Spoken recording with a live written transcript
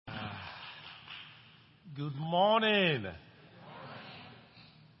Good morning.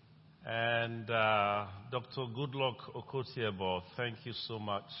 And Dr. Goodluck, Okotie-Eboh, thank you so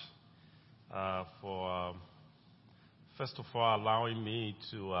much for, first of all, allowing me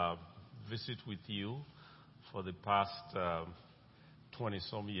to visit with you for the past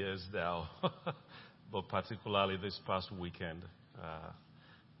 20-some years now, but particularly this past weekend,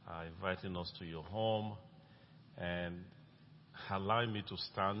 inviting us to your home and allowing me to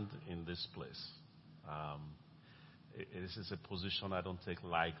stand in this place. This is a position I don't take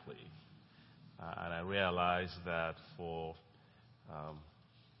lightly. And I realize that for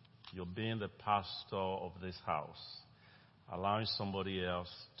you being the pastor of this house, allowing somebody else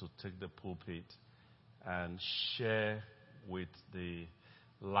to take the pulpit and share with the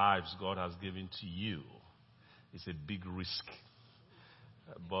lives God has given to you is a big risk.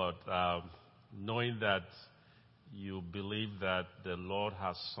 But knowing that you believe that the Lord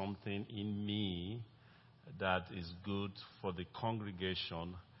has something in me that is good for the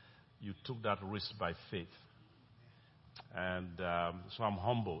congregation, you took that risk by faith. And so I'm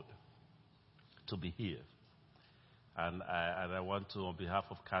humbled to be here. And I want to, on behalf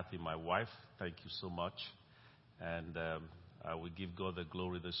of Kathy, my wife, thank you so much. And I will give God the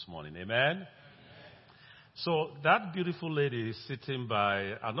glory this morning. Amen? So that beautiful lady is sitting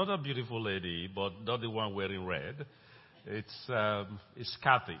by another beautiful lady, but not the one wearing red. It's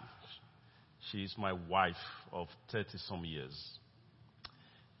Kathy. She's my wife of 30-some years.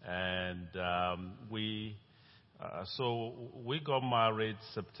 And we got married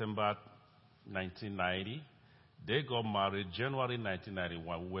September 1990. They got married January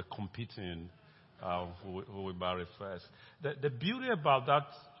 1991. We were competing who we married first. The beauty about that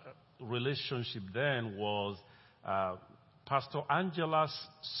relationship then was Pastor Angela's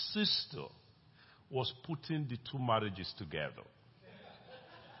sister was putting the two marriages together.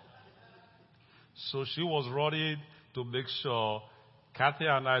 So she was ready to make sure Kathy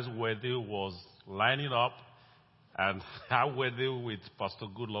and I's wedding was lining up and our wedding with Pastor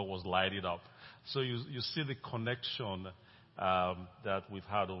Goodluck was lining up. So you see the connection that we've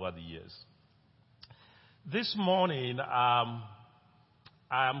had over the years. This morning, I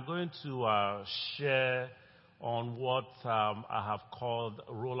am going to share on what I have called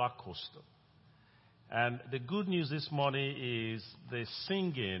roller coaster. And the good news this morning is the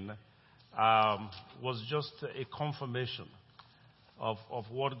singing was just a confirmation of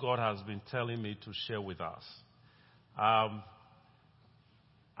what God has been telling me to share with us. I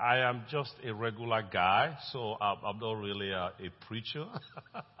am just a regular guy, so I'm not really a preacher.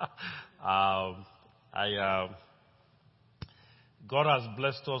 God has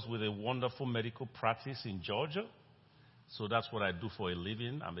blessed us with a wonderful medical practice in Georgia. So that's what I do for a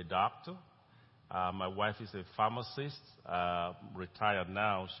living. I'm a doctor. My wife is a pharmacist, retired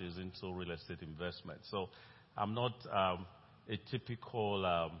now. She's into real estate investment. So I'm not a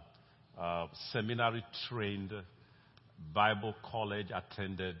typical seminary-trained, Bible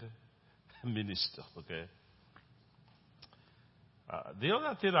college-attended minister, okay? The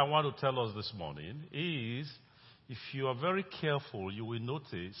other thing I want to tell us this morning is, if you are very careful, you will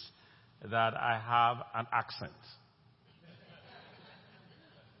notice that I have an accent.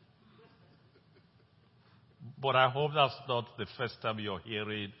 But I hope that's not the first time you're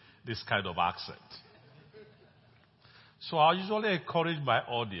hearing this kind of accent. So I usually encourage my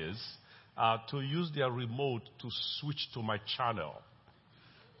audience to use their remote to switch to my channel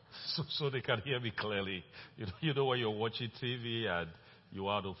so they can hear me clearly. You know when you're watching TV and you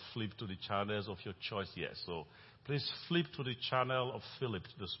want to flip to the channels of your choice? Yes. So please flip to the channel of Philip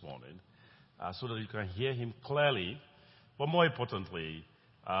this morning so that you can hear him clearly. But more importantly,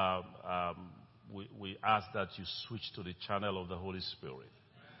 we ask that you switch to the channel of the Holy Spirit.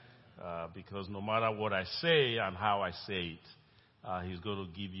 Because no matter what I say and how I say it, He's going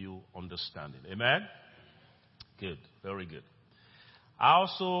to give you understanding. Amen? Good. Very good. I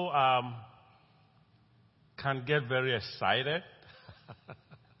also can get very excited.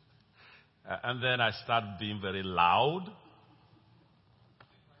 And then I start being very loud.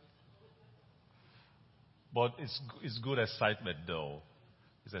 But it's good excitement, though.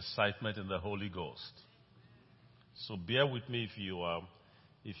 It's excitement in the Holy Ghost. So bear with me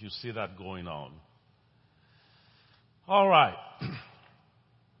if you see that going on. All right.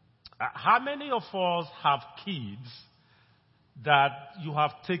 How many of us have kids that you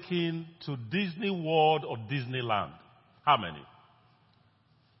have taken to Disney World or Disneyland? How many?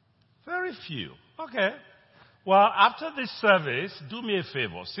 Very few. Okay. Well, after this service, do me a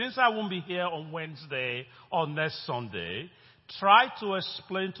favor. Since I won't be here on Wednesday or next Sunday, try to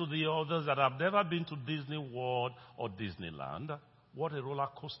explain to the others that have never been to Disney World or Disneyland what a roller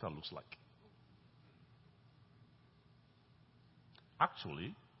coaster looks like.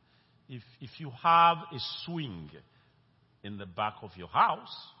 Actually, if you have a swing in the back of your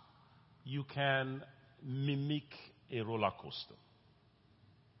house, you can mimic a roller coaster.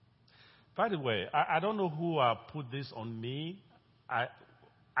 By the way, I don't know who put this on me.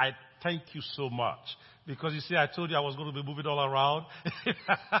 I thank you so much. Because you see, I told you I was going to be moving all around.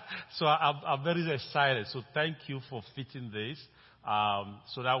 So I'm very excited. So thank you for fitting this.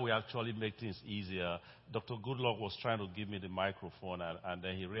 So that we actually make things easier. Dr. Goodluck was trying to give me the microphone, and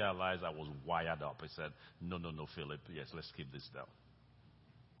then he realized I was wired up. He said, no, Philip. Yes, let's keep this down.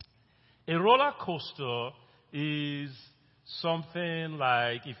 A roller coaster is something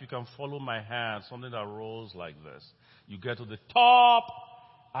like, if you can follow my hand, something that rolls like this. You get to the top,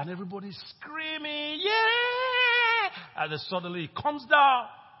 and everybody's screaming, yeah! And then suddenly it comes down.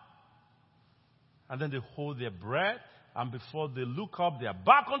 And then they hold their breath, and before they look up, they are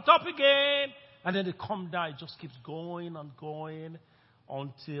back on top again. And then they come down. It just keeps going and going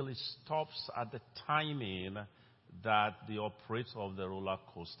until it stops at the timing that the operator of the roller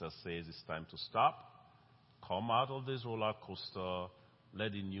coaster says it's time to stop. Come out of this roller coaster.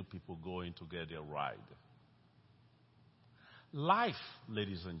 Let the new people go in to get their ride. Life,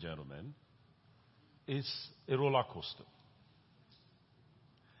 ladies and gentlemen, is a roller coaster.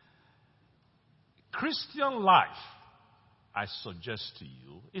 Christian life, I suggest to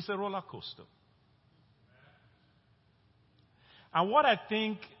you, is a roller coaster. And what I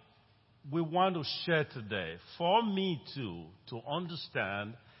think we want to share today, for me too, to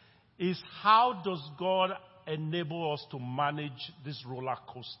understand, is how does God enable us to manage this roller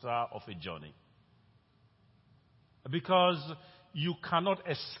coaster of a journey? Because you cannot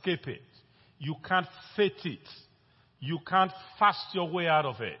escape it. You can't fake it. You can't fast your way out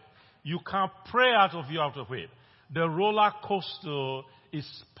of it. You can't pray out of it. The roller coaster is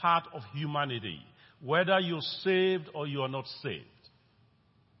part of humanity, whether you're saved or you are not saved.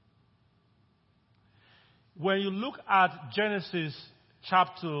 When you look at Genesis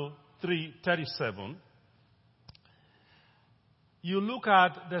chapter 3:37, you look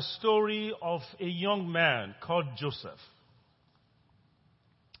at the story of a young man called Joseph.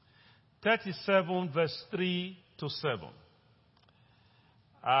 37 verse 3 to 7.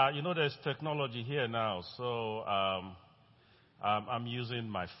 There's technology here now, so I'm using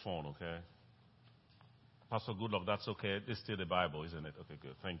my phone, okay? Pastor Goodluck, that's okay. This is still the Bible, isn't it? Okay,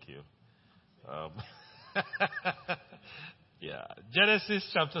 good. Thank you. Yeah. Genesis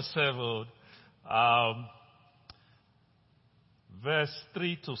chapter 7, verse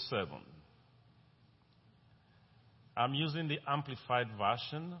 3 to 7. I'm using the Amplified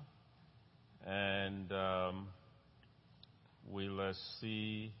Version, and we'll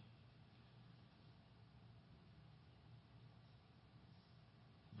see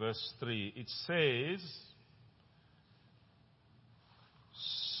verse 3. It says,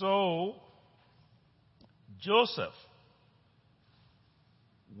 so Joseph,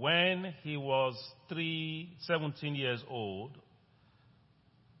 when he was 17 years old,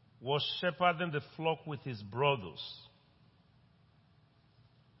 was shepherding the flock with his brothers.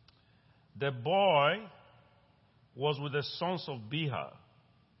 The boy was with the sons of Bilhah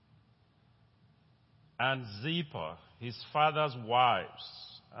and Zilpah, his father's wives,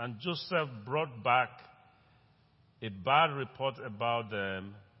 and Joseph brought back a bad report about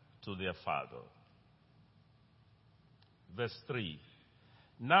them to their father. Verse 3.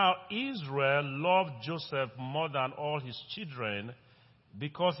 Now Israel loved Joseph more than all his children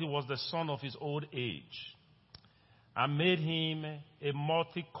because he was the son of his old age, and made him a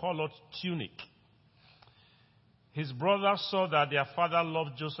multicolored tunic. His brothers saw that their father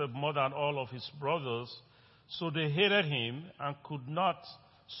loved Joseph more than all of his brothers, so they hated him and could not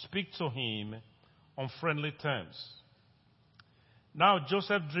speak to him on friendly terms. Now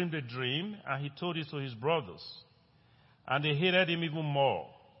Joseph dreamed a dream, and he told it to his brothers, and they hated him even more.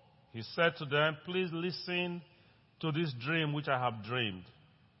 He said to them, please listen to this dream which I have dreamed.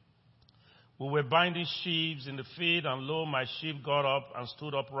 We were binding sheaves in the field, and lo, my sheaf got up and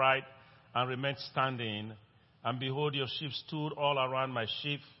stood upright and remained standing. And behold, your sheep stood all around my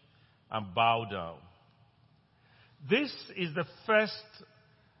sheaf and bowed down. This is the first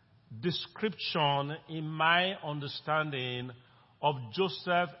description, in my understanding, of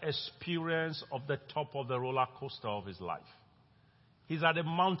Joseph's experience of the top of the roller coaster of his life. He's at the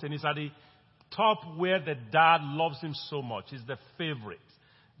mountain. He's at the top where the dad loves him so much. He's the favorite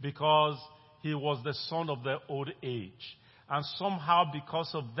because he was the son of the old age. And somehow because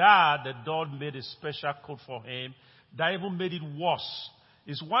of that, the dad made a special coat for him that even made it worse.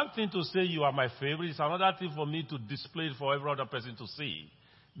 It's one thing to say you are my favorite. It's another thing for me to display it for every other person to see.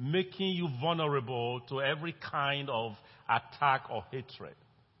 making you vulnerable to every kind of attack or hatred.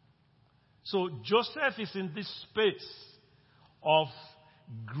 So Joseph is in this space of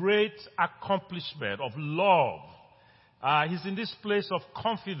great accomplishment, of love. He's in this place of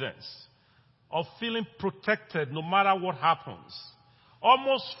confidence, of feeling protected no matter what happens,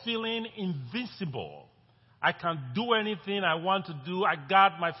 almost feeling invincible. I can do anything I want to do. I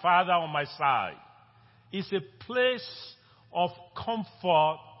got my father on my side. It's a place of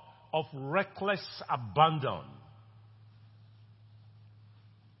comfort, of reckless abandon.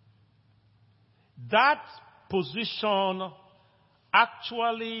 That position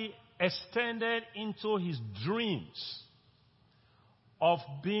actually extended into his dreams of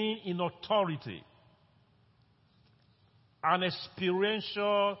being in authority, an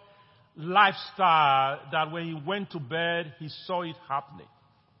experiential lifestyle that when he went to bed, he saw it happening.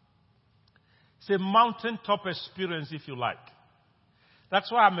 It's a mountaintop experience, if you like.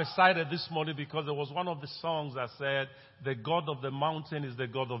 That's why I'm excited this morning, because there was one of the songs that said, the God of the mountain is the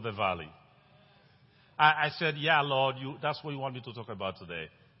God of the valley. I said, yeah, Lord, that's what you want me to talk about today.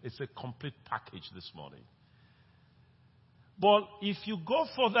 It's a complete package this morning. But if you go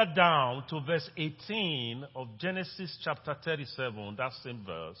further down to verse 18 of Genesis chapter 37, that same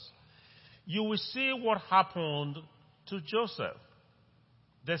verse, you will see what happened to Joseph.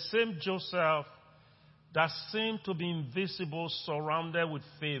 The same Joseph that seemed to be invisible, surrounded with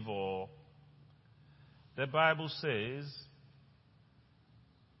favor. The Bible says,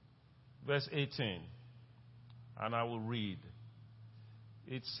 verse 18, and I will read.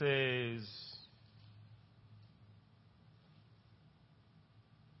 It says,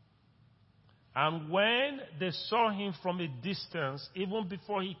 and when they saw him from a distance, even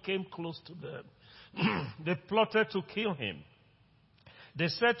before he came close to them, they plotted to kill him. They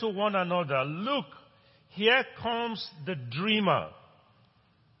said to one another, look, here comes the dreamer.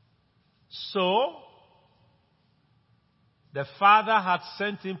 So, the father had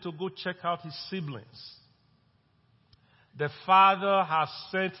sent him to go check out his siblings. The father has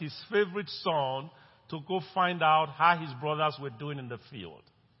sent his favorite son to go find out how his brothers were doing in the field.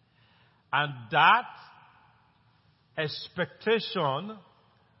 And that expectation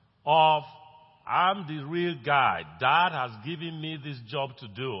of, I'm the real guy, Dad has given me this job to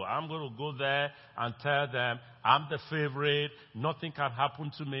do, I'm going to go there and tell them I'm the favorite, nothing can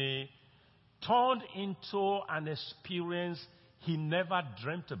happen to me, turned into an experience he never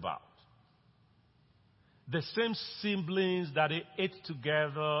dreamt about. The same siblings that they ate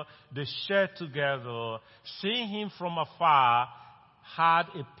together, they shared together, seeing him from afar, had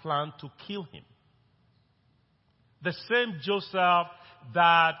a plan to kill him. The same Joseph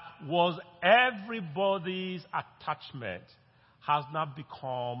that was everybody's attachment has now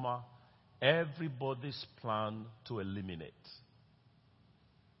become everybody's plan to eliminate.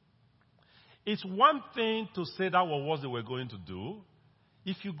 It's one thing to say that was what they were going to do.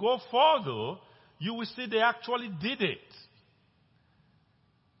 If you go further, you will see they actually did it.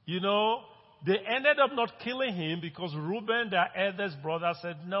 You know, they ended up not killing him because Reuben, their eldest brother,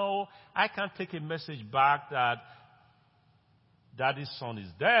 said, no, I can't take a message back that Daddy's son is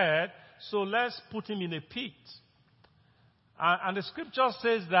dead, so let's put him in a pit. And the scripture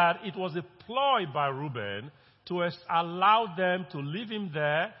says that it was a ploy by Reuben to allow them to leave him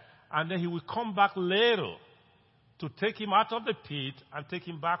there, and then he will come back later to take him out of the pit and take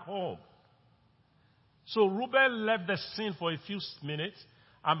him back home. So Reuben left the scene for a few minutes,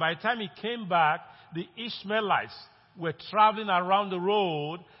 and by the time he came back, the Ishmaelites were traveling around the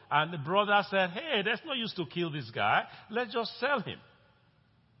road, and the brother said, hey, there's no use to kill this guy. Let's just sell him.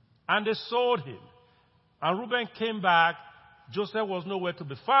 And they sold him. And Reuben came back. Joseph was nowhere to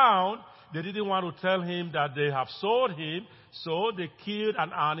be found. They didn't want to tell him that they have sold him, so they killed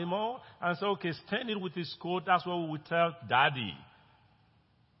an animal and said, okay, stand it with his coat. That's what we will tell Daddy.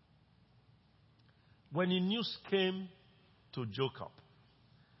 When the news came to Jacob,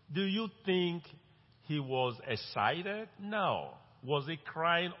 do you think he was excited? No. Was he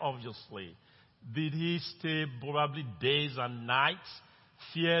crying? Obviously. Did he stay probably days and nights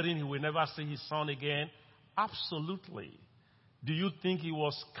fearing he will never see his son again? Absolutely. Do you think he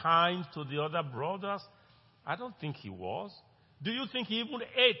was kind to the other brothers? I don't think he was. Do you think he even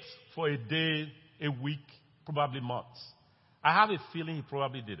ate for a day, a week, probably months? I have a feeling he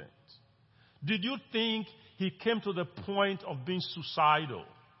probably didn't. Did you think he came to the point of being suicidal?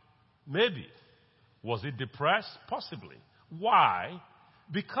 Maybe. Was he depressed? Possibly. Why?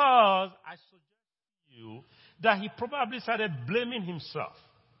 Because I suggest to you that he probably started blaming himself.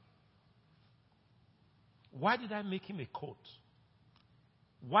 Why did I make him a coat?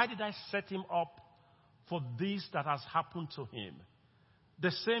 Why did I set him up for this that has happened to him?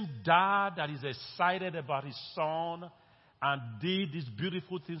 The same dad that is excited about his son and did these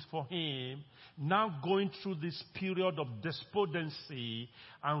beautiful things for him, now going through this period of despondency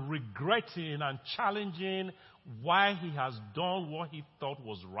and regretting and challenging why he has done what he thought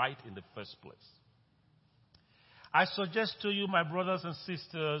was right in the first place. I suggest to you, my brothers and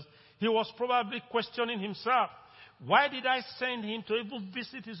sisters, he was probably questioning himself. Why did I send him to even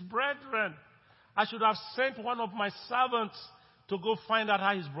visit his brethren? I should have sent one of my servants to go find out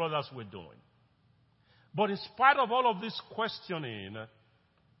how his brothers were doing. But in spite of all of this questioning,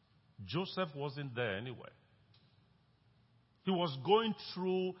 Joseph wasn't there anyway. He was going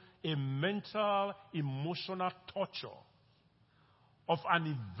through a mental, emotional torture of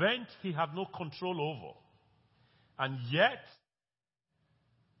an event he had no control over. And yet,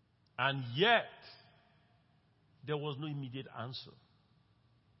 there was no immediate answer.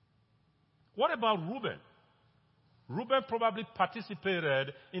 What about Reuben? Reuben probably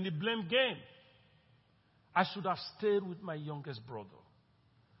participated in the blame game. I should have stayed with my youngest brother.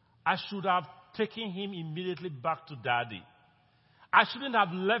 I should have taken him immediately back to daddy. I shouldn't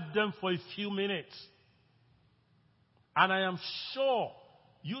have left them for a few minutes. And I am sure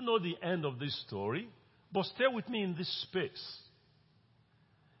you know the end of this story, but stay with me in this space.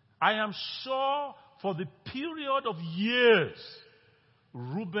 I am sure for the period of years,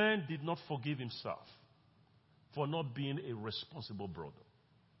 Reuben did not forgive himself for not being a responsible brother.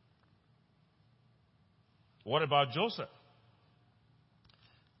 What about Joseph?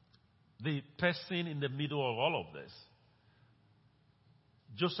 The person in the middle of all of this.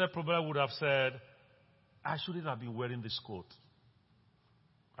 Joseph probably would have said, I shouldn't have been wearing this coat.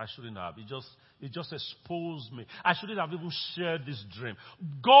 I shouldn't have. It just exposed me. I shouldn't have even shared this dream.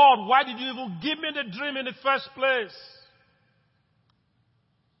 God, why did you even give me the dream in the first place?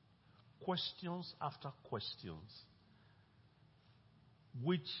 Questions after questions,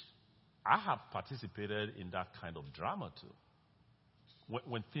 which I have participated in that kind of drama too.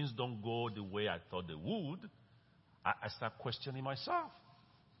 When things don't go the way I thought they would, I start questioning myself.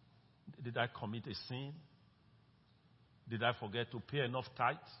 Did I commit a sin? Did I forget to pay enough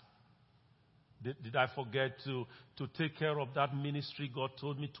tithes? Did I forget to take care of that ministry God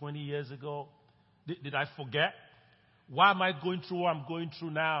told me 20 years ago? Did I forget? Why am I going through what I'm going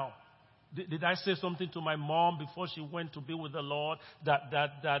through now? Did I say something to my mom before she went to be with the Lord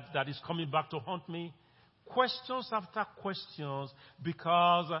that is coming back to haunt me? Questions after questions,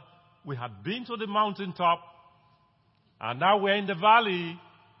 because we had been to the mountaintop and now we're in the valley,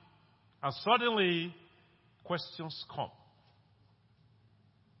 and suddenly questions come.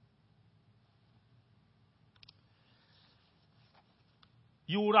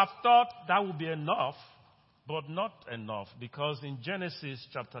 You would have thought that would be enough, but not enough, because in Genesis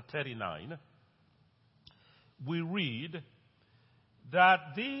chapter 39, we read that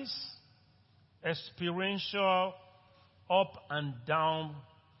this experiential up and down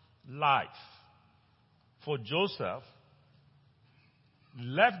life for Joseph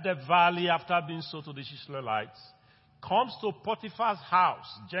left the valley after being sold to the Ishmaelites, comes to Potiphar's house,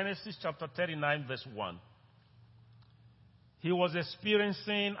 Genesis chapter 39, verse 1. He was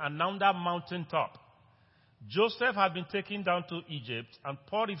experiencing another mountaintop. Joseph had been taken down to Egypt, and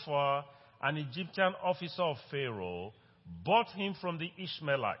Potiphar, an Egyptian officer of Pharaoh, bought him from the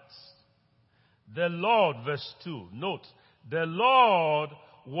Ishmaelites. The Lord, verse 2, note, the Lord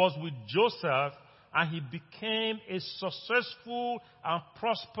was with Joseph, and he became a successful and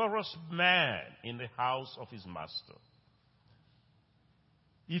prosperous man in the house of his master.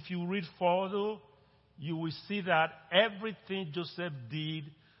 If you read further, you will see that everything Joseph did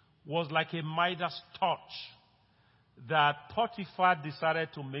was like a Midas touch, that Potiphar decided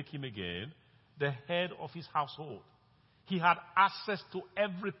to make him again the head of his household. He had access to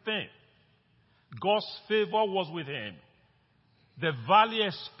everything. God's favor was with him. The valley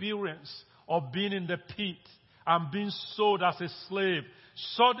experience of being in the pit and being sold as a slave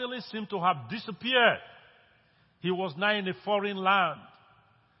suddenly seemed to have disappeared. He was now in a foreign land,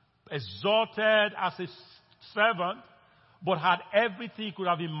 exalted as a servant, but had everything he could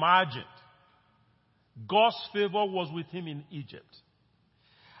have imagined. God's favor was with him in Egypt.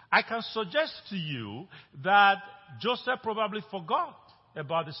 I can suggest to you that Joseph probably forgot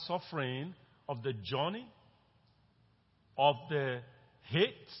about the suffering of the journey, of the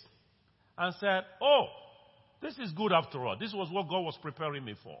hate, and said, oh, this is good after all. This was what God was preparing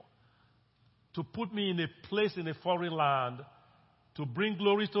me for. To put me in a place in a foreign land, to bring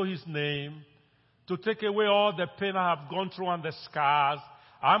glory to his name, to take away all the pain I have gone through and the scars.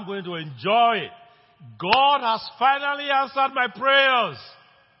 I'm going to enjoy it. God has finally answered my prayers.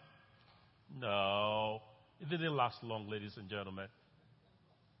 No, it didn't last long, ladies and gentlemen.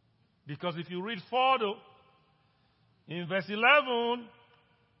 Because if you read further, in verse 11,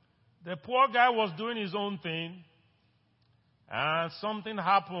 the poor guy was doing his own thing, and something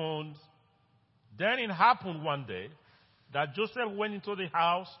happened. Then it happened one day that Joseph went into the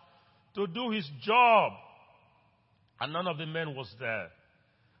house to do his job, and none of the men was there.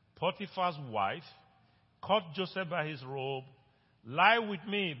 Potiphar's wife caught Joseph by his robe. Lie with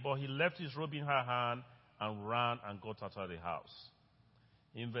me, but he left his robe in her hand and ran and got out of the house.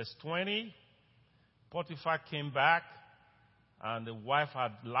 In verse 20, Potiphar came back, and the wife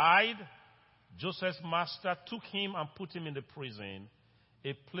had lied. Joseph's master took him and put him in the prison,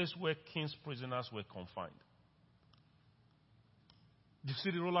 a place where king's prisoners were confined. Do you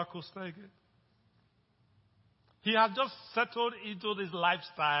see the roller coaster again? He had just settled into this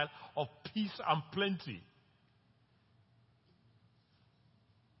lifestyle of peace and plenty.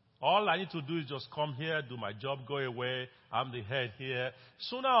 All I need to do is just come here, do my job, go away. I'm the head here.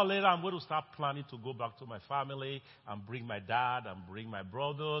 Sooner or later, I'm going to start planning to go back to my family and bring my dad and bring my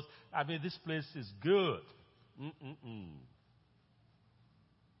brothers. I mean, this place is good.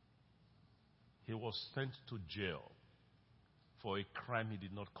 He was sent to jail for a crime he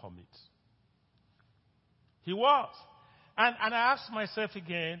did not commit. He was. And I asked myself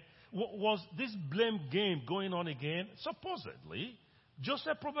again, was this blame game going on again? Supposedly.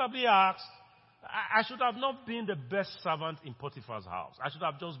 Joseph probably asked, I should have not been the best servant in Potiphar's house. I should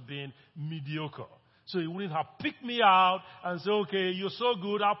have just been mediocre. So he wouldn't have picked me out and said, okay, you're so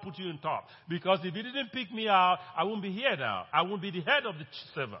good, I'll put you in top. Because if he didn't pick me out, I won't be here now. I won't be the head of the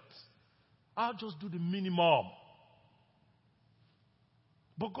servants. I'll just do the minimum.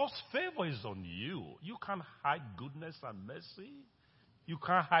 But God's favor is on you. You can't hide goodness and mercy. You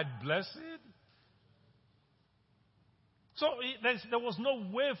can't hide blessing. So there was no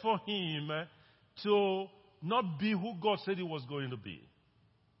way for him to not be who God said he was going to be.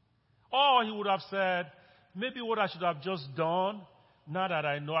 Or he would have said, maybe what I should have just done, now that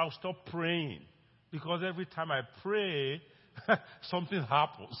I know, I'll stop praying. Because every time I pray, something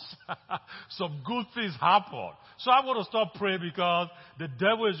happens. Some good things happen. So I'm going to stop praying because the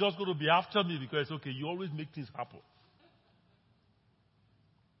devil is just going to be after me because, okay, you always make things happen.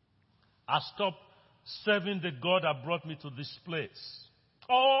 I stopped serving the God that brought me to this place.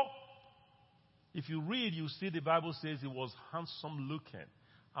 Or, if you read, you see the Bible says he was handsome looking.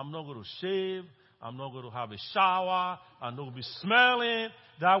 I'm not going to shave. I'm not going to have a shower. I'm not going to be smelling.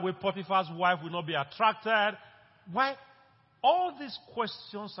 That way Potiphar's wife will not be attracted. Why? All these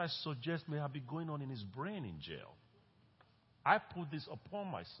questions I suggest may have been going on in his brain in jail. I put this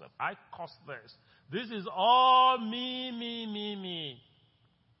upon myself. I caused this. This is all me.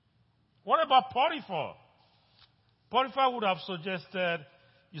 What about Potiphar? Potiphar would have suggested,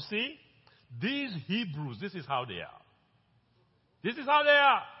 you see, these Hebrews, this is how they are. This is how they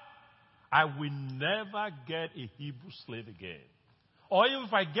are. I will never get a Hebrew slave again. Or even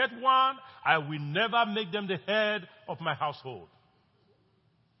if I get one, I will never make them the head of my household.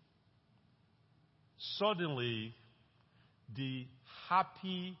 Suddenly, the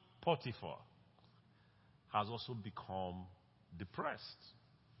happy Potiphar has also become depressed,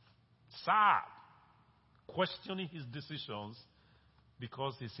 sad, questioning his decisions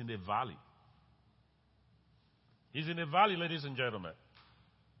because he's in a valley. He's in a valley, ladies and gentlemen.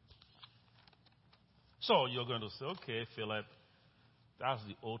 So you're going to say, okay, Philip, that's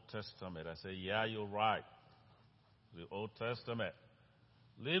the Old Testament. I say, yeah, you're right. The Old Testament.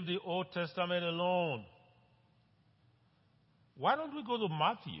 Leave the Old Testament alone. Why don't we go to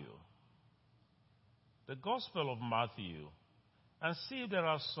Matthew, the Gospel of Matthew, and see if there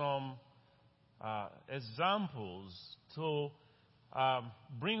are some examples to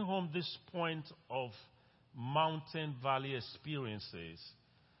bring home this point of mountain valley experiences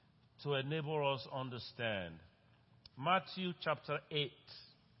to enable us understand. Matthew chapter 8.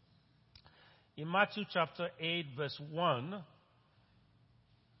 In Matthew chapter 8 verse 1,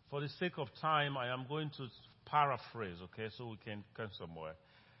 for the sake of time, I am going to paraphrase, okay, so we can come somewhere.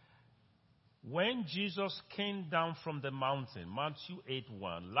 When Jesus came down from the mountain, Matthew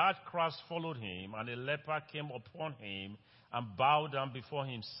 8:1, large crowds followed him, and a leper came upon him and bowed down before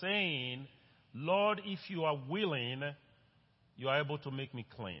him, saying, Lord, if you are willing, you are able to make me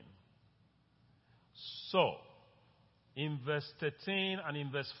clean. So, in verse 13 and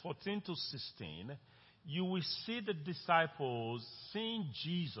in verse 14 to 16, you will see the disciples seeing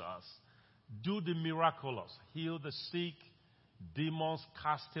Jesus do the miraculous, heal the sick, demons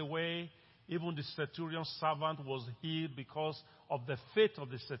cast away. Even the centurion servant was healed because of the faith of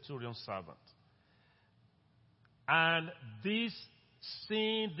the centurion servant. And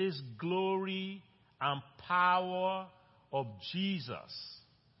seeing this glory and power of Jesus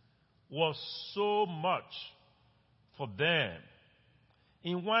was so much for them.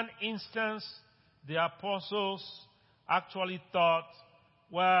 In one instance, the apostles actually thought,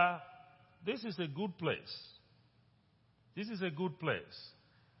 well, this is a good place. This is a good place.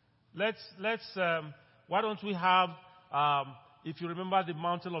 Why don't we have, if you remember the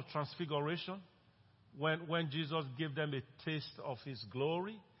mountain of transfiguration, when Jesus gave them a taste of his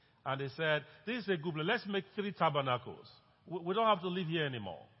glory, and they said, this is a good place. Let's make 3 tabernacles. We don't have to live here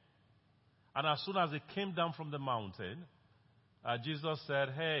anymore. And as soon as they came down from the mountain, Jesus said,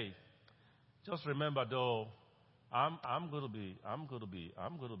 hey, just remember though, I'm going to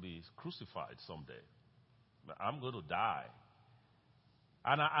be crucified someday. I'm going to die.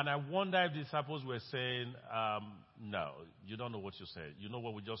 And I wonder if the disciples were saying, no, you don't know what you said. You know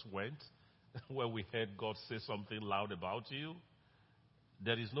where we just went? Where we heard God say something loud about you?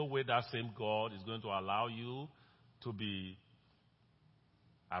 There is no way that same God is going to allow you to be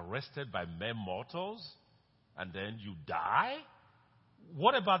arrested by mere mortals and then you die?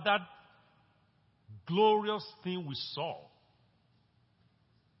 What about that glorious thing we saw?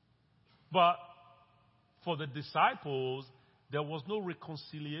 But for the disciples, there was no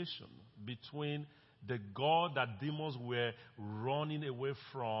reconciliation between the God that demons were running away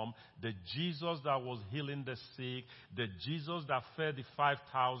from, the Jesus that was healing the sick, the Jesus that fed the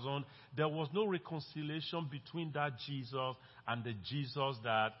 5,000. There was no reconciliation between that Jesus and the Jesus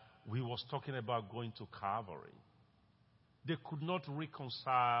that we was talking about going to Calvary. They could not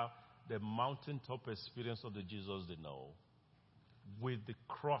reconcile the mountaintop experience of the Jesus they know with the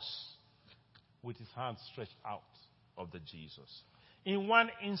cross, with his hands stretched out of the Jesus. In one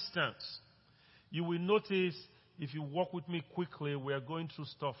instance, you will notice, if you walk with me quickly, we are going through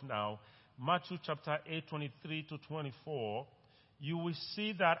stuff now. Matthew chapter 8, 23 to 24. You will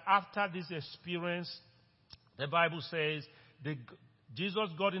see that after this experience, the Bible says, Jesus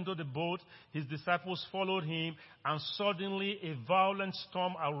got into the boat, his disciples followed him, and suddenly a violent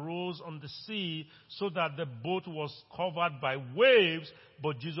storm arose on the sea, so that the boat was covered by waves,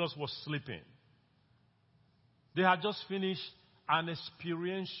 but Jesus was sleeping. They had just finished an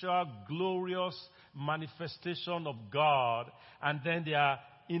experiential, glorious manifestation of God, and then they are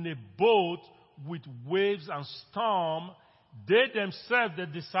in a boat with waves and storm. They themselves, the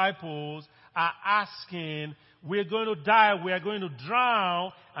disciples, are asking, we're going to die, we are going to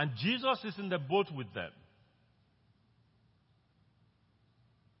drown, and Jesus is in the boat with them.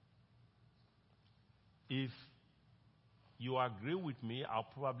 If you agree with me, I'll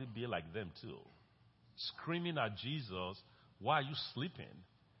probably be like them too. Screaming at Jesus, why are you sleeping?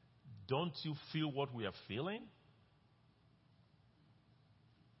 Don't you feel what we are feeling?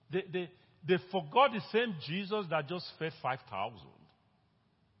 They forgot the same Jesus that just fed 5,000.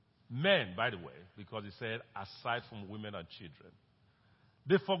 Men, by the way, because he said, aside from women and children.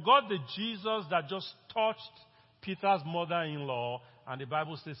 They forgot the Jesus that just touched Peter's mother-in-law, and the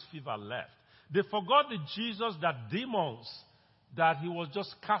Bible says fever left. They forgot the Jesus that he was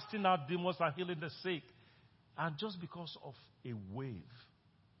just casting out demons and healing the sick. And just because of a wave.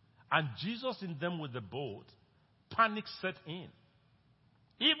 And Jesus in them with the boat, panic set in.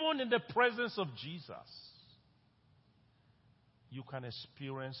 Even in the presence of Jesus, you can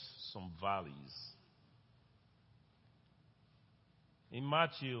experience some valleys. In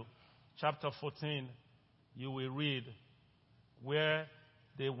Matthew chapter 14, you will read where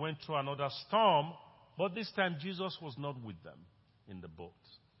they went through another storm, but this time Jesus was not with them in the boat.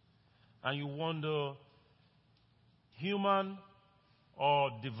 And you wonder, human or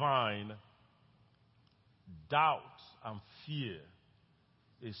divine, doubt and fear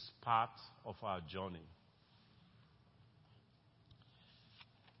is part of our journey.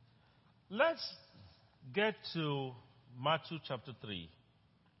 Let's get to Matthew chapter 3.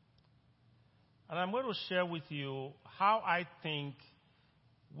 And I'm going to share with you how I think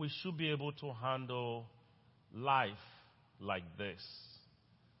we should be able to handle life like this.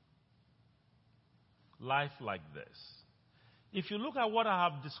 Life like this. If you look at what I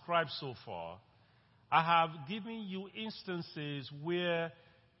have described so far, I have given you instances where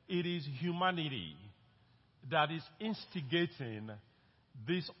it is humanity that is instigating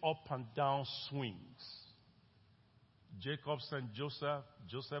these up and down swings. Jacob sent Joseph.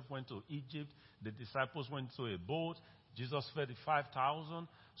 Joseph went to Egypt. The disciples went to a boat. Jesus fed the 5,000.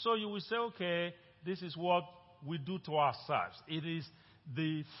 So you will say, okay, this is what we do to ourselves. It is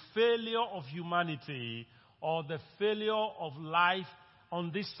the failure of humanity or the failure of life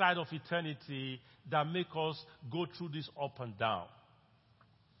on this side of eternity that make us go through this up and down.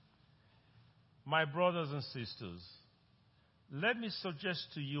 My brothers and sisters, let me suggest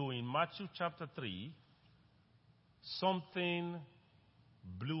to you in Matthew chapter 3 something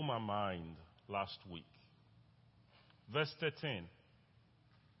blew my mind last week. Verse 13.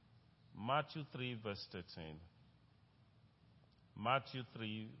 Matthew 3, verse 13. Matthew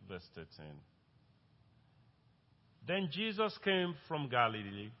 3, verse 13. Then Jesus came from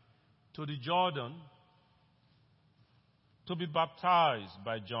Galilee to the Jordan to be baptized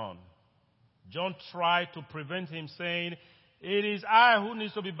by John. John tried to prevent him, saying, "It is I who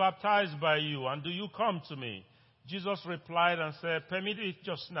needs to be baptized by you, and do you come to me?" Jesus replied and said, "Permit it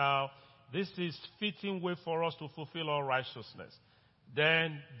just now. This is fitting way for us to fulfill all righteousness."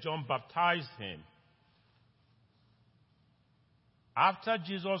 Then John baptized him. After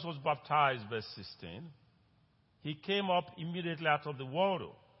Jesus was baptized, verse 16, he came up immediately out of the water,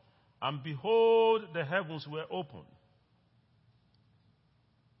 and behold, the heavens were opened.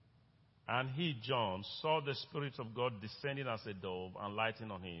 And he, John, saw the Spirit of God descending as a dove and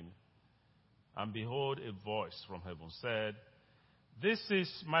lighting on him. And behold, a voice from heaven said, "This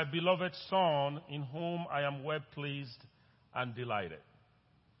is my beloved Son, in whom I am well pleased and delighted."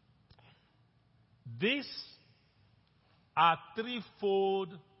 These are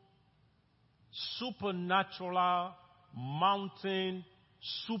threefold supernatural mountain,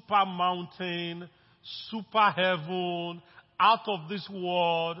 super heaven, out of this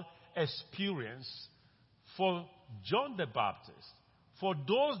world experience for John the Baptist, for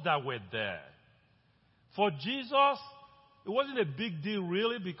those that were there. For Jesus, it wasn't a big deal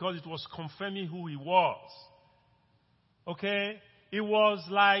really, because it was confirming who he was. Okay? It was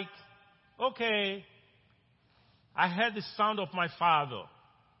like, okay, I heard the sound of my Father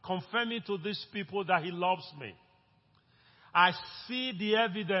confirming to these people that he loves me. I see the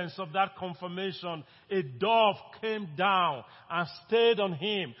evidence of that confirmation. A dove came down and stayed on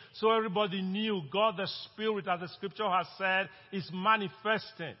him. So everybody knew God the Spirit, as the scripture has said, is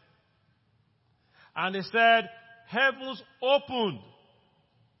manifesting. And they said, heavens opened,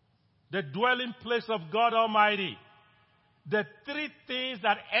 the dwelling place of God Almighty. The three things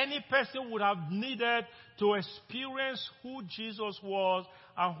that any person would have needed to experience who Jesus was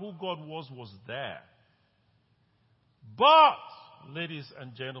and who God was there. But, ladies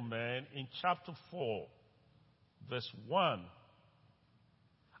and gentlemen, in chapter 4, verse 1,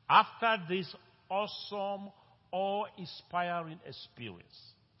 after this awesome, awe-inspiring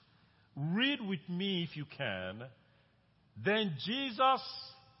experience, read with me if you can. Then Jesus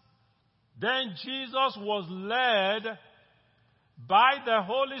was led by the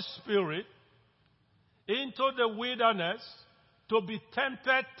Holy Spirit into the wilderness to be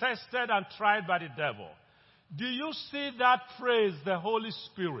tempted, tested, and tried by the devil. Do you see that phrase, the Holy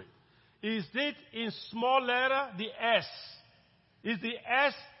Spirit? Is it in small letter, the S? Is the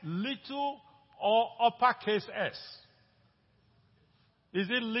S little or uppercase S? Is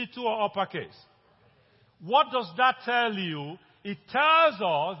it little or uppercase? What does that tell you? It tells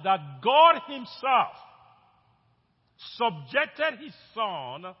us that God himself subjected his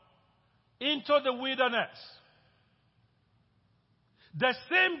Son into the wilderness. The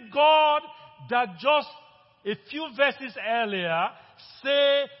same God that just a few verses earlier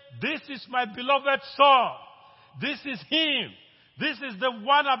say, "This is my beloved Son. This is him. This is the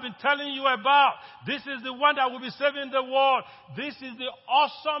one I've been telling you about. This is the one that will be saving the world. This is the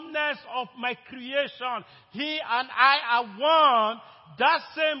awesomeness of my creation. He and I are one." That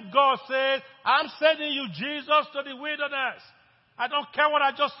same God says, "I'm sending you, Jesus, to the wilderness. I don't care what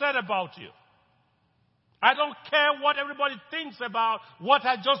I just said about you. I don't care what everybody thinks about what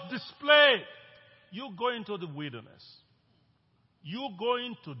I just displayed. You go into the wilderness. You're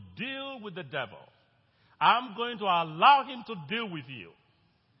going to deal with the devil. I'm going to allow him to deal with you."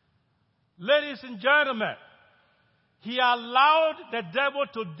 Ladies and gentlemen, he allowed the devil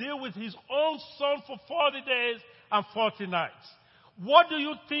to deal with his own Son for 40 days and 40 nights. What do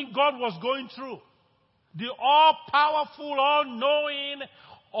you think God was going through? The all-powerful, all-knowing,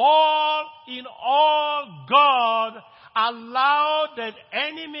 all-in-all God allowed the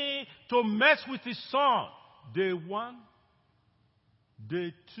enemy to mess with his Son. Day 1,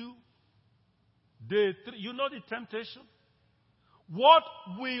 day 2, day 3. You know the temptation? What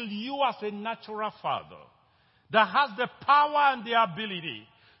will you, as a natural father that has the power and the ability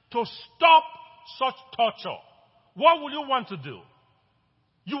to stop such torture, what will you want to do?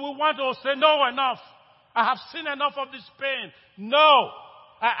 You will want to say, "No, enough. I have seen enough of this pain. No,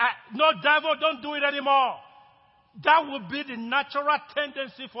 no, devil, don't do it anymore." That would be the natural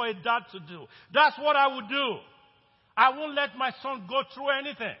tendency for a dad to do. That's what I would do. I won't let my son go through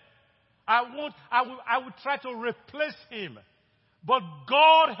anything. I would try to replace him. But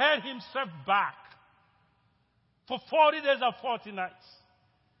God held himself back for 40 days and 40 nights.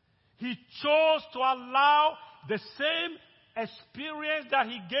 He chose to allow the same experience that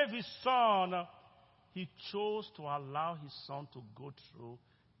he gave his son, he chose to allow his son to go through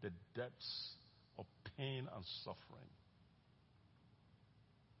the depths of pain and suffering.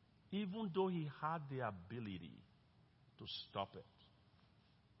 Even though he had the ability to stop it.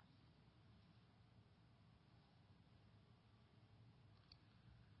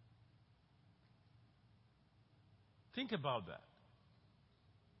 Think about that.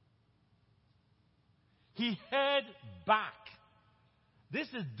 He held back. This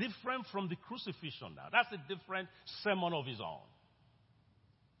is different from the crucifixion now. That's a different sermon of his own.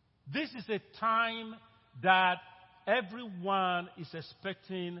 This is a time that everyone is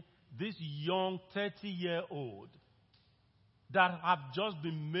expecting this young 30-year-old that have just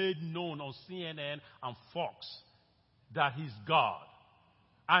been made known on CNN and Fox that he's God.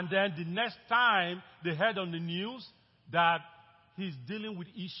 And then the next time they heard on the news that he's dealing with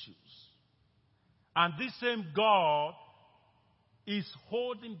issues. And this same God is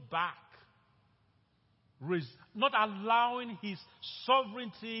holding back, not allowing his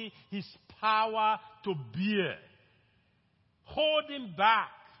sovereignty, his power to bear. Holding back.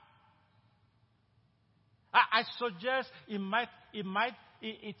 I suggest if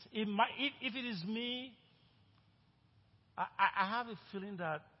it is me, I have a feeling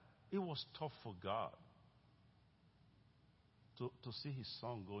that it was tough for God to see his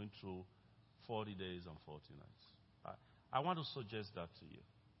son going through 40 days and 40 nights. I want to suggest that to you.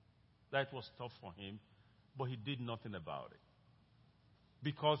 That was tough for him, but he did nothing about it.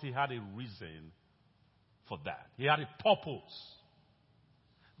 Because he had a reason for that. He had a purpose.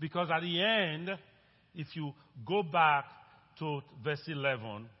 Because at the end, if you go back to verse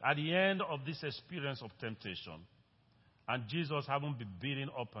 11, at the end of this experience of temptation, and Jesus having been beaten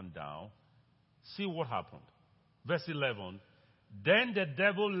up and down, see what happened. Verse 11, then the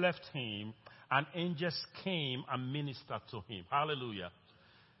devil left him, and angels came and ministered to him. Hallelujah.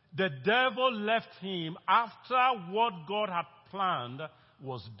 The devil left him after what God had planned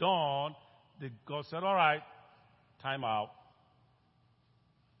was done. God said, all right, time out.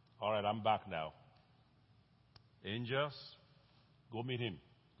 All right, I'm back now. Angels, go meet him.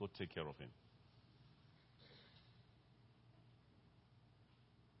 Go take care of him.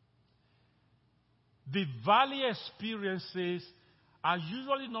 The valley experiences are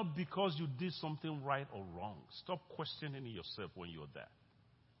usually not because you did something right or wrong. Stop questioning yourself when you're there.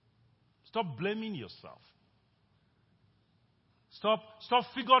 Stop blaming yourself. Stop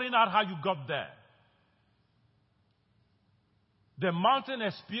figuring out how you got there. The mountain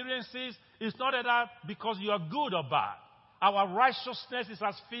experiences is not that because you are good or bad. Our righteousness is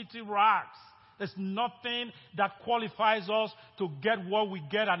as filthy rags. There's nothing that qualifies us to get what we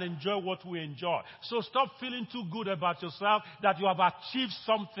get and enjoy what we enjoy. So stop feeling too good about yourself that you have achieved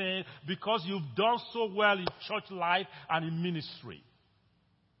something because you've done so well in church life and in ministry.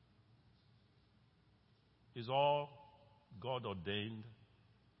 It's all God ordained,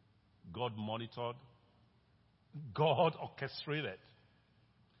 God monitored, God orchestrated.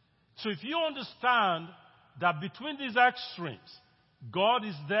 So if you understand that between these extremes, God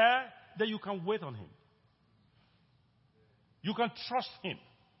is there, then you can wait on him. You can trust him.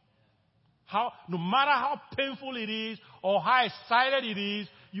 No matter how painful it is or how excited it is,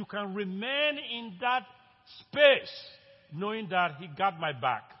 you can remain in that space knowing that he got my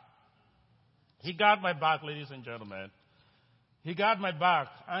back. He got my back, ladies and gentlemen. He got my back.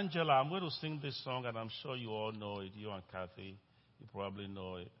 Angela, I'm going to sing this song, and I'm sure you all know it. You and Kathy, you probably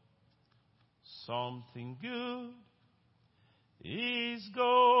know it. Something good is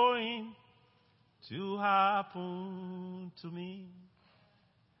going to happen to me,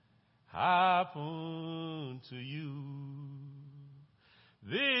 happen to you.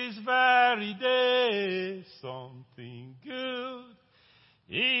 This very day, something good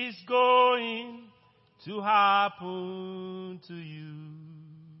is going to happen to you.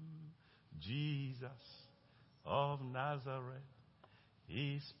 Jesus of Nazareth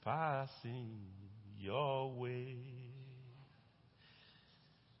is passing your way.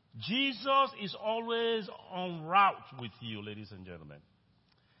 Jesus is always en route with you, ladies and gentlemen.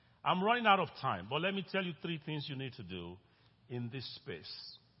 I'm running out of time, but let me tell you 3 things you need to do in this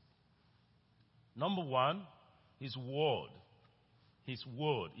space. Number 1, his word. His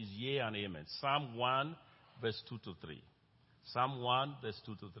word is yea and amen. Psalm 1, verse 2 to 3. Psalm 1, verse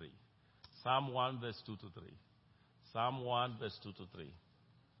 2 to 3. Psalm 1, verse 2 to 3. Psalm 1, verse 2 to 3.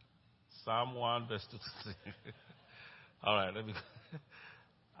 Psalm 1, verse 2 to 3. All right, let me go.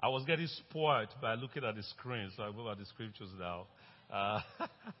 I was getting spoiled by looking at the screen, so I go at the scriptures now.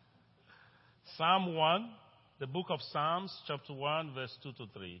 Psalm 1, the book of Psalms, chapter 1, verse 2 to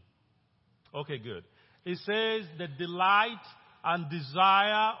 3. Okay, good. It says the delight and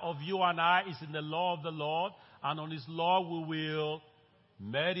desire of you and I is in the law of the Lord, and on his law we will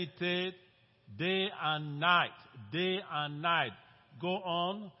meditate day and night. Day and night. Go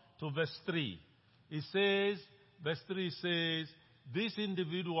on to verse 3. It says, verse 3 says, this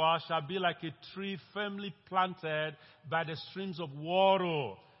individual shall be like a tree firmly planted by the streams of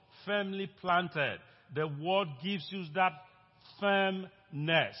water. Firmly planted. The word gives you that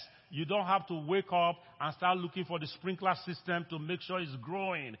firmness. You don't have to wake up and start looking for the sprinkler system to make sure it's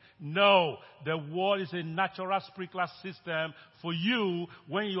growing. No, the word is a natural sprinkler system for you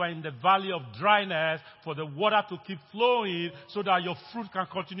when you are in the valley of dryness, for the water to keep flowing so that your fruit can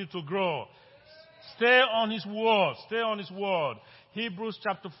continue to grow. Stay on his word. Stay on his word. Hebrews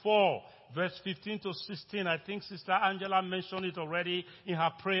chapter 4, verse 15 to 16. I think Sister Angela mentioned it already in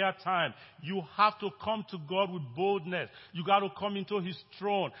her prayer time. You have to come to God with boldness. You got to come into his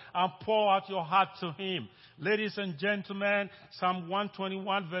throne and pour out your heart to him. Ladies and gentlemen, Psalm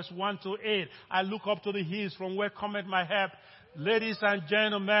 121, verse 1 to 8. I look up to the hills from where cometh my help. Ladies and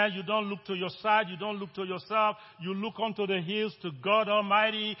gentlemen, you don't look to your side, you don't look to yourself, you look unto the hills, to God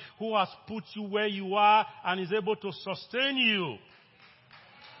Almighty, who has put you where you are and is able to sustain you.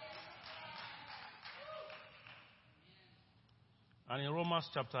 And in Romans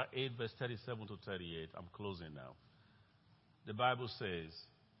chapter 8, verse 37 to 38, I'm closing now. The Bible says,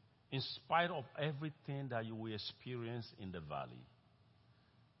 in spite of everything that you will experience in the valley,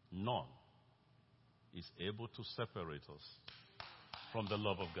 none is able to separate us from the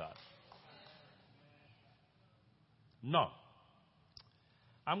love of God. None.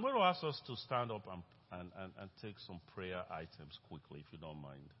 I'm going to ask us to stand up and take some prayer items quickly, if you don't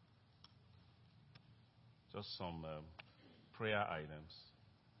mind. Just some prayer items.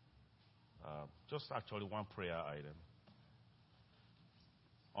 Just actually one prayer item.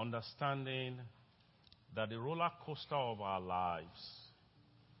 Understanding that the roller coaster of our lives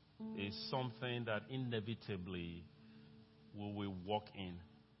is something that inevitably we will walk in.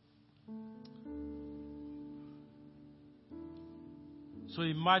 So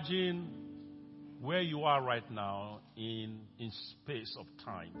imagine where you are right now in space of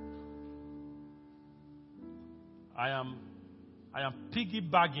time. I am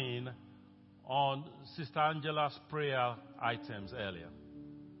piggybacking on Sister Angela's prayer items earlier.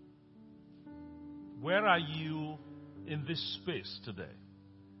 Where are you in this space today?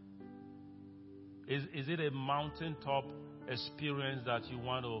 Is it a mountaintop experience that you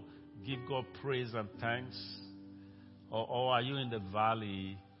want to give God praise and thanks? Or are you in the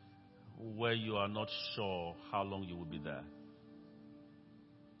valley where you are not sure how long you will be there?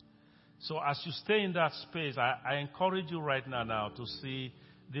 So as you stay in that space, I encourage you right now to see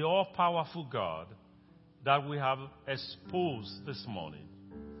the all-powerful God that we have exposed this morning.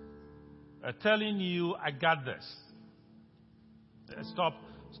 Telling you, I got this.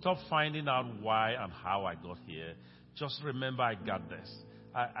 Stop finding out why and how I got here. Just remember, I got this.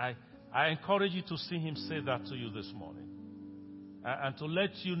 I encourage you to see him say that to you this morning. And to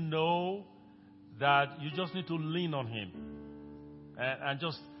let you know that you just need to lean on him. And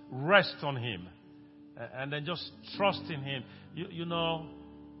just rest on him. And then just trust in him. You know,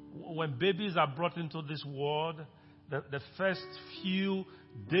 when babies are brought into this world, the first few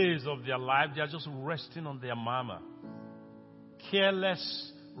days of their life, they are just resting on their mama.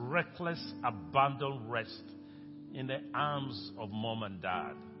 Careless, reckless, abandoned rest in the arms of mom and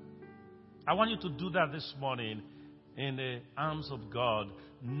dad. I want you to do that this morning in the arms of God,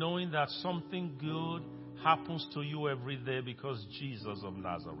 knowing that something good happens to you every day because Jesus of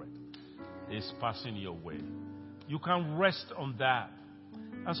Nazareth is passing your way. You can rest on that.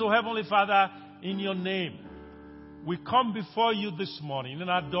 And so, Heavenly Father, in your name, we come before you this morning in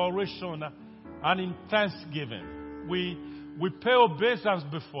adoration and in thanksgiving. We pay obeisance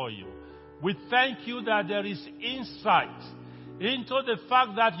before you. We thank you that there is insight into the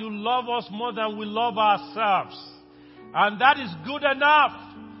fact that you love us more than we love ourselves. And that is good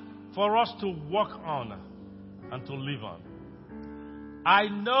enough for us to walk on and to live on. I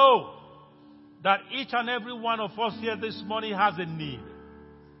know that each and every one of us here this morning has a need.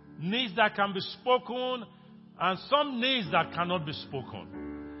 Needs that can be spoken and some needs that cannot be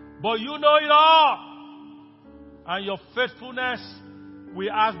spoken. But you know it all. And your faithfulness, we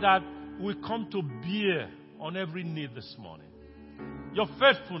ask that we come to bear on every need this morning. Your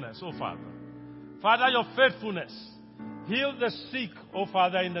faithfulness, oh Father. Father, your faithfulness. Heal the sick, oh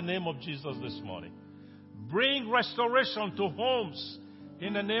Father, in the name of Jesus this morning. Bring restoration to homes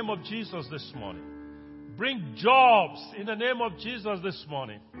in the name of Jesus this morning. Bring jobs in the name of Jesus this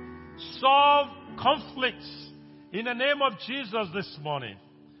morning. Solve conflicts in the name of Jesus this morning.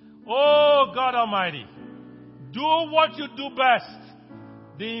 Oh God Almighty, do what you do best,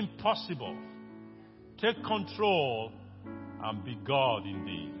 the impossible. Take control and be God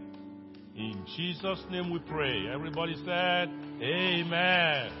indeed. In Jesus' name we pray. Everybody said,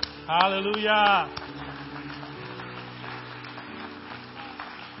 Amen. Hallelujah.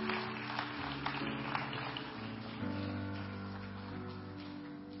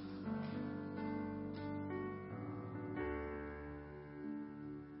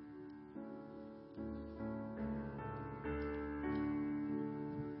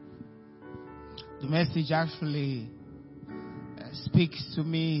 The message actually speaks to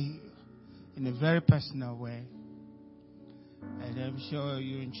me in a very personal way. And I'm sure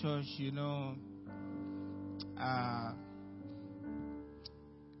you in church, you know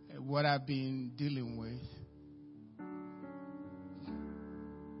what I've been dealing with.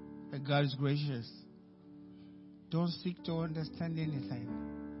 But God is gracious. Don't seek to understand anything.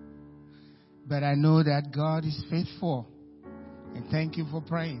 But I know that God is faithful. And thank you for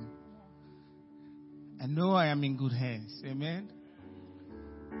praying. I know I am in good hands. Amen.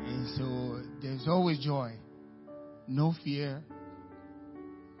 And so there's always joy. No fear.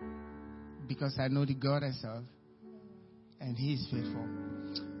 Because I know the God I serve. And He is faithful.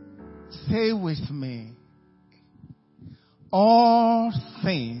 Say with me. All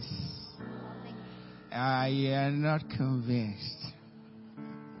things. I am not convinced.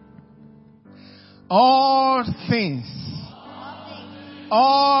 All things.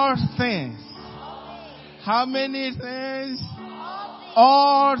 All things. How many things?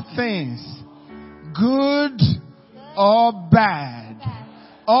 All things. Good or bad.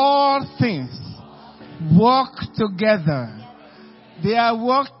 All things work together. They are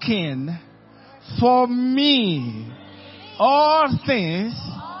working for me. All things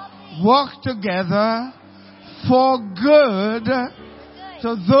work together for good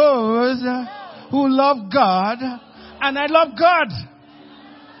to those who love God. And I love God.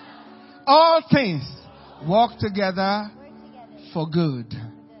 All things work together for good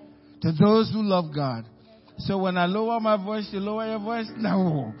to those who love God. So when I lower my voice, you lower your voice?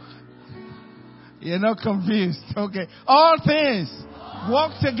 No. You're not confused. Okay. All things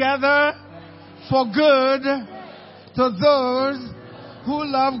work together for good to those who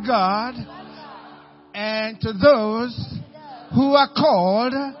love God and to those who are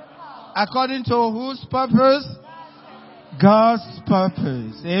called according to whose purpose? God's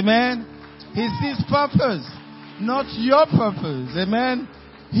purpose. Amen. It's His purpose, not your purpose. Amen.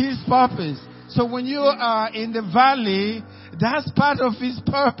 His purpose. So when you are in the valley, that's part of His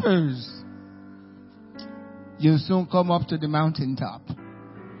purpose. You'll soon come up to the mountaintop.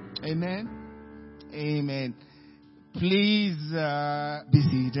 Amen. Amen. Please be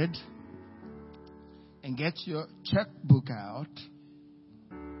seated and get your checkbook out.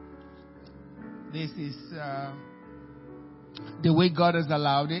 This is the way God has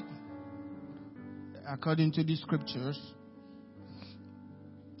allowed it, according to the scriptures.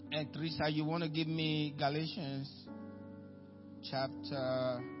 And Teresa, you want to give me Galatians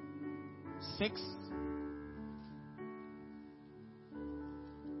chapter 6?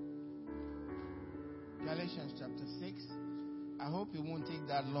 Galatians chapter 6. I hope it won't take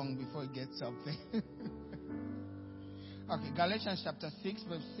that long before it gets up there. Okay, Galatians chapter 6,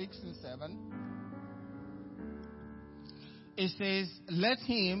 verse 6 and 7. It says, let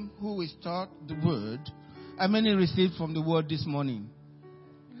him who is taught the word, how many received from the word this morning?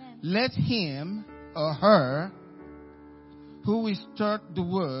 Amen. Let him or her who is taught the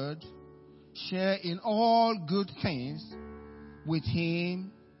word share in all good things with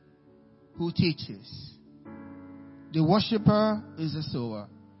him who teaches. The worshiper is a sower.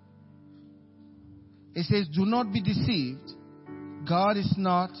 It says, do not be deceived. God is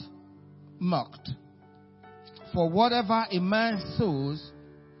not mocked. For whatever a man sows,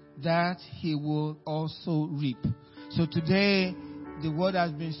 that he will also reap. So today, the word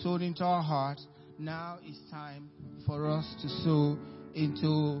has been sown into our hearts. Now it's time for us to sow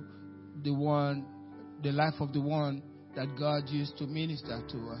into the life of the one that God used to minister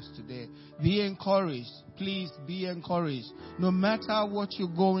to us today. Be encouraged. Please be encouraged. No matter what you're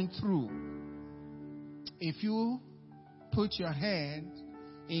going through, if you put your hand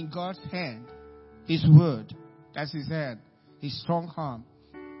in God's hand, His word, that's His hand, His strong arm,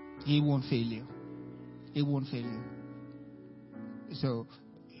 He won't fail you. He won't fail you. So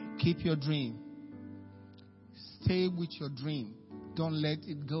keep your dream. Stay with your dream. Don't let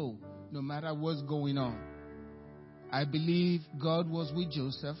it go, no matter what's going on. I believe God was with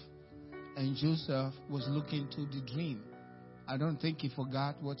Joseph, and Joseph was looking to the dream. I don't think he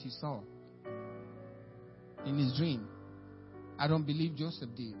forgot what he saw in his dream. I don't believe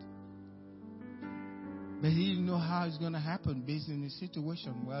Joseph did. But he didn't know how it's going to happen based on the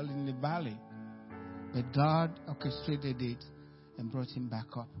situation while in the valley. But God orchestrated it and brought him back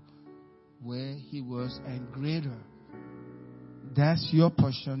up where he was and greater. That's your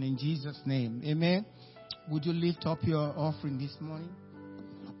portion in Jesus' name. Amen. Would you lift up your offering this morning?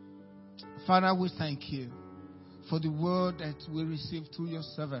 Father, we thank you for the word that we received through your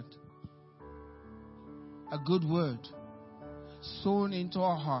servant. A good word sown into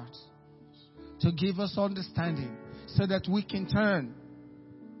our hearts to give us understanding so that we can turn.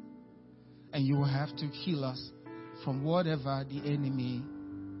 And you will have to heal us from whatever the enemy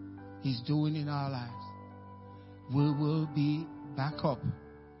is doing in our lives. We will be back up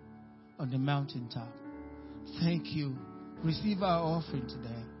on the mountaintop. Thank you. Receive our offering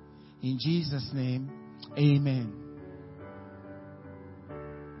today. In Jesus' name, amen.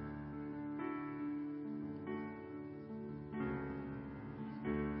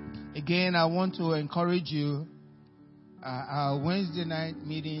 Again, I want to encourage you. Our Wednesday night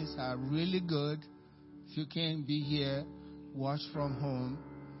meetings are really good. If you can't be here, watch from home.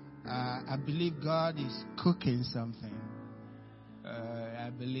 I believe God is cooking something.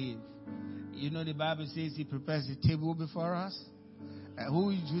 I believe. You know, the Bible says he prepares a table before us.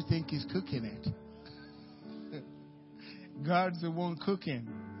 Who do you think is cooking it? God's the one cooking.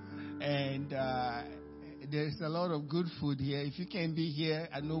 And there's a lot of good food here. If you can't be here,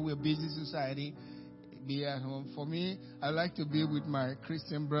 I know we're a busy society. Be at home. For me, I like to be with my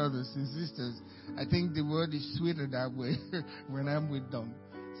Christian brothers and sisters. I think the word is sweeter that way when I'm with them.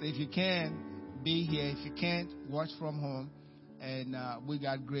 So if you can, be here. If you can't, watch from home. And we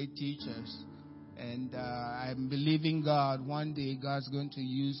got great teachers. And I'm believing God. One day, God's going to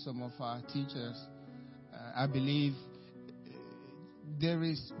use some of our teachers. I believe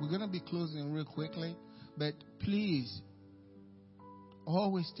we're going to be closing real quickly. But please,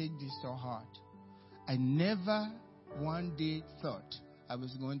 always take this to heart. I never one day thought I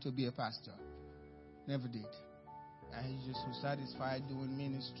was going to be a pastor. Never did. I just was satisfied doing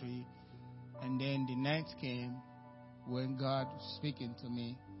ministry. And then the night came when God was speaking to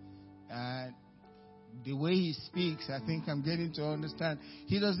me. And the way he speaks, I think I'm getting to understand.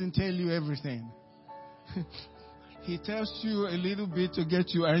 He doesn't tell you everything. He tells you a little bit to get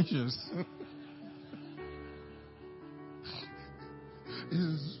you anxious.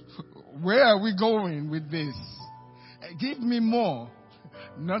 Where are we going with this? Give me more.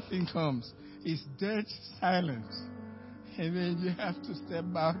 Nothing comes. It's dead silence. And then you have to step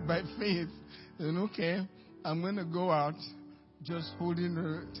out by faith. And okay, I'm going to go out just holding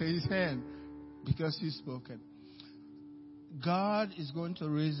to his hand because he's spoken. God is going to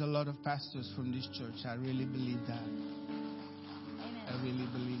raise a lot of pastors from this church. I really believe that. I really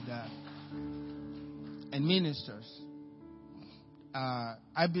believe that. And ministers.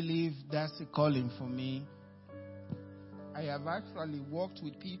 I believe that's a calling for me. I have actually worked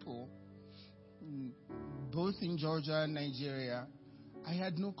with people, both in Georgia and Nigeria. I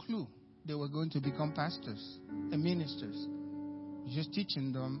had no clue they were going to become pastors and ministers. Just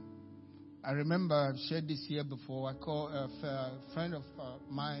teaching them. I remember I've shared this here before. I called a friend of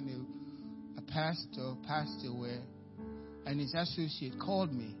mine, a pastor, passed away, and his associate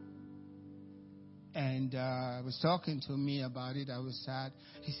called me. And was talking to me about it. I was sad.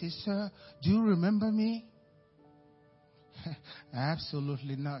 He said, "Sir, do you remember me?"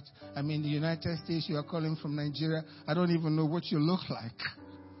 Absolutely not. I'm in the United States. You are calling from Nigeria. I don't even know what you look like.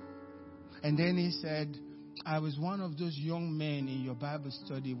 And then he said, "I was one of those young men in your Bible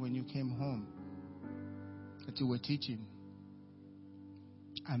study when you came home that you were teaching.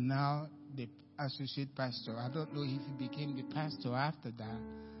 I'm now the associate pastor." I don't know if he became the pastor after that.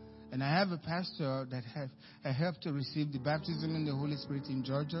 And I have a pastor that I helped to receive the baptism in the Holy Spirit in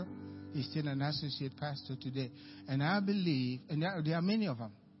Georgia. He's still an associate pastor today. And I believe, and there are many of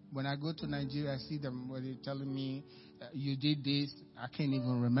them. When I go to Nigeria, I see them where they're telling me, "You did this." I can't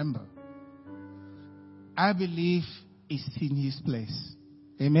even remember. I believe it's in his place.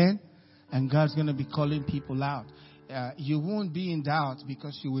 Amen? And God's going to be calling people out. You won't be in doubt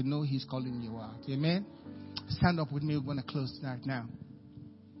because you will know he's calling you out. Amen? Stand up with me. We're going to close tonight now.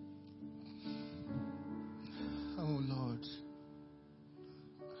 Oh, Lord.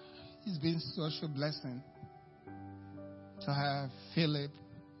 It's been such a blessing to have Philip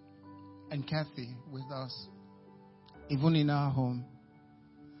and Kathy with us, even in our home.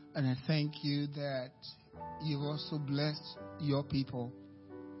 And I thank you that you've also blessed your people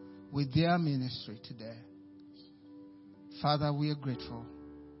with their ministry today. Father, we are grateful.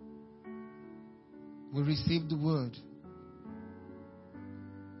 We received the word.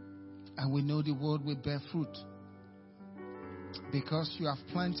 And we know the word will bear fruit. Because you have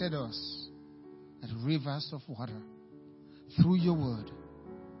planted us and rivers of water through your word.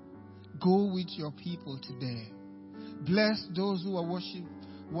 Go with your people today. Bless those who are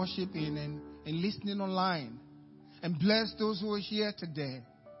worshiping and listening online. And bless those who are here today.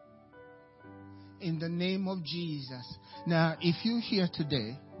 In the name of Jesus. Now, if you're here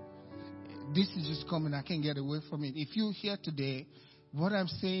today, this is just coming. I can't get away from it. If you're here today, what I'm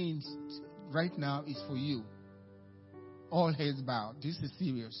saying right now is for you. All heads bowed. This is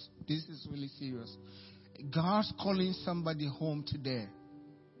serious. This is really serious. God's calling somebody home today.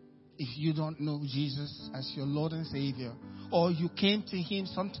 If you don't know Jesus as your Lord and Savior, or you came to Him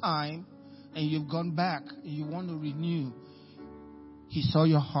sometime and you've gone back and you want to renew, He saw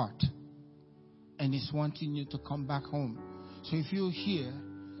your heart and He's wanting you to come back home. So if you're here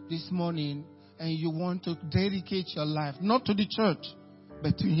this morning and you want to dedicate your life, not to the church,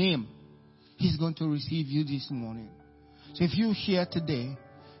 but to Him, He's going to receive you this morning. So if you're here today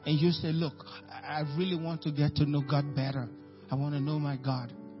and you say, look, I really want to get to know God better. I want to know my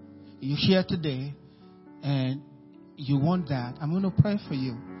God. You're here today and you want that. I'm going to pray for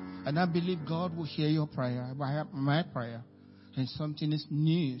you. And I believe God will hear your prayer, my prayer. And something is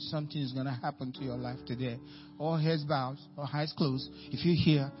new. Something is going to happen to your life today. All heads bowed or eyes closed. If you're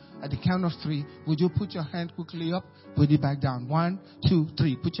here, at the count of 3, would you put your hand quickly up? Put it back down. 1, 2,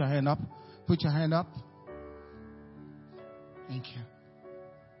 3. Put your hand up. Put your hand up. Thank you.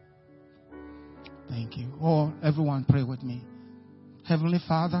 Thank you. Oh, everyone pray with me. Heavenly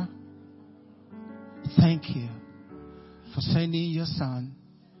Father, thank you for sending your Son,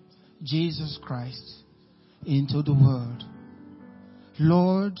 Jesus Christ, into the world.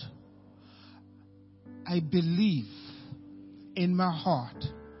 Lord, I believe in my heart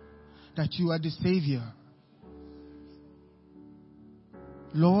that you are the Savior.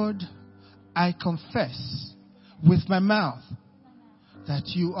 Lord, I confess with my mouth that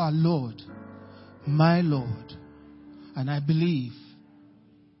you are Lord, my Lord. And I believe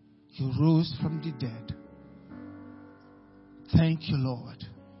you rose from the dead. Thank you, Lord.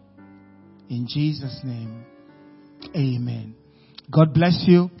 In Jesus' name, amen. God bless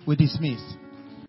you. We dismiss.